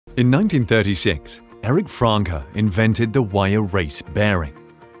In 1936, Erich Franke invented the wire race bearing,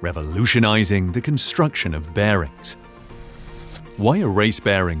 revolutionizing the construction of bearings. Wire race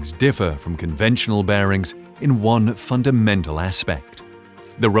bearings differ from conventional bearings in one fundamental aspect.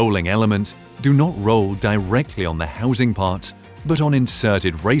 The rolling elements do not roll directly on the housing parts, but on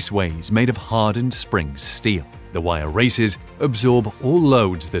inserted raceways made of hardened spring steel. The wire races absorb all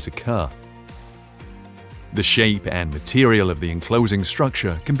loads that occur. The shape and material of the enclosing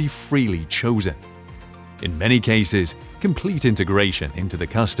structure can be freely chosen. In many cases, complete integration into the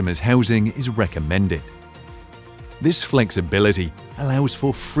customer's housing is recommended. This flexibility allows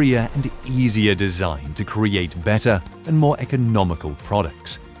for freer and easier design to create better and more economical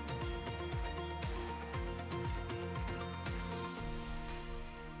products.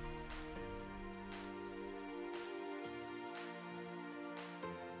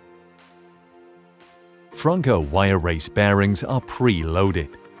 Franke wire race bearings are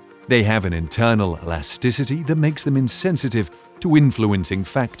pre-loaded. They have an internal elasticity that makes them insensitive to influencing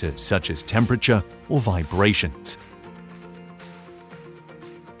factors such as temperature or vibrations.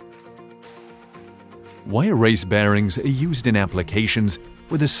 Wire race bearings are used in applications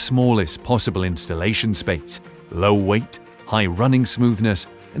where the smallest possible installation space, low weight, high running smoothness,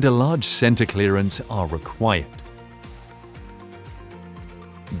 and a large center clearance are required.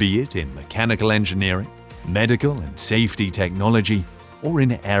 Be it in mechanical engineering, medical and safety technology, or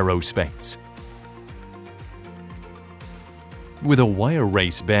in aerospace. With a wire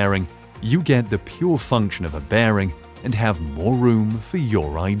race bearing, you get the pure function of a bearing and have more room for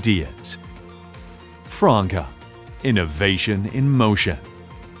your ideas. Franke, innovation in motion.